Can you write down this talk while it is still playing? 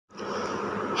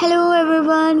Hello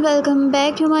everyone, welcome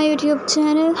back to my YouTube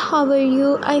channel. How are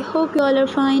you? I hope you all are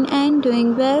fine and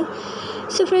doing well.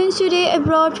 So friends, today I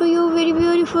brought for you very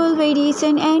beautiful, very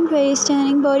decent and very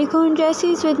stunning bodycon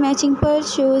dresses with matching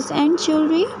purse, shoes and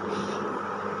jewelry.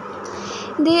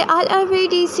 They all are very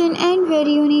decent and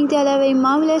very unique. They all are very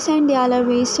marvelous and they all are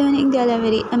very stunning. They all are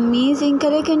very amazing.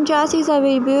 Color contrasts are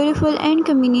very beautiful and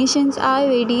combinations are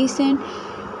very decent.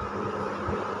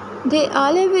 They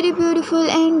all are very beautiful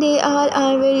and they all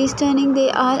are very stunning.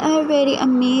 They all are very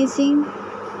amazing.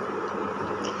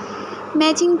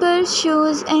 Matching purse,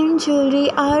 shoes and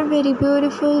jewelry are very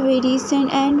beautiful, very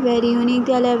decent and very unique.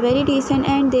 They all are very decent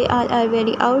and they all are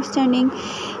very outstanding.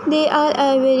 They all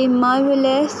are very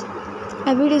marvelous.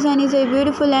 Every design is very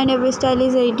beautiful and every style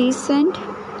is very decent.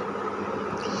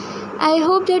 I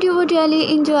hope that you would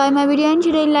really enjoy my video and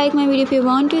you really like my video. If you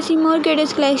want to see more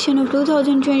greatest collection of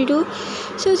 2022,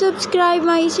 so subscribe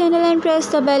my channel and press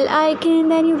the bell icon,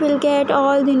 then you will get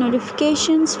all the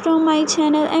notifications from my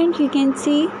channel and you can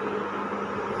see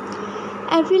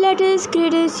every latest,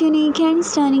 greatest, unique and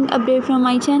stunning update from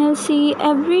my channel. See,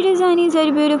 every design is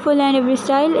very beautiful and every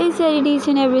style is very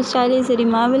decent, every style is very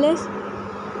marvelous.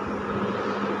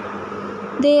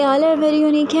 They all are very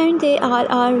unique and they all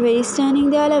are very stunning.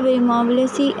 They all are very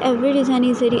marvelous. See, every design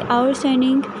is very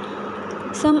outstanding.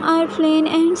 Some are plain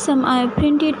and some are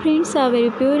printed. Prints are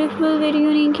very beautiful, very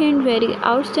unique and very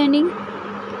outstanding.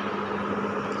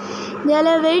 They all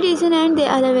are very decent and they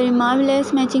all are very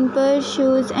marvelous. Matching purse,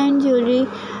 shoes and jewelry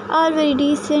are very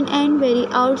decent and very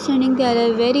outstanding. They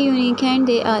all are very unique and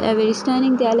they all are very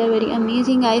stunning. They all are very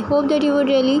amazing. I hope that you would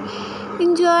really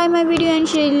enjoy my video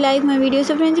and really like my video.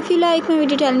 So friends, if you like my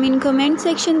video, tell me in comment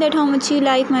section that how much you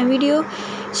like my video.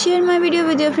 Share my video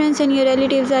with your friends and your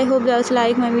relatives. I hope they also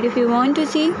like my video. If you want to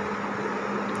see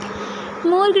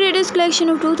more greatest collection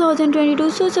of 2022,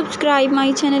 so subscribe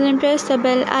my channel and press the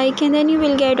bell icon, then you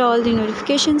will get all the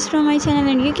notifications from my channel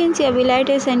and you can see every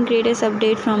latest and greatest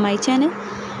update from my channel.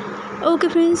 Okay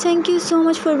friends, thank you so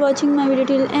much for watching my video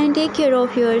till and take care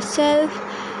of yourself.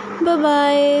 Bye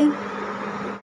bye.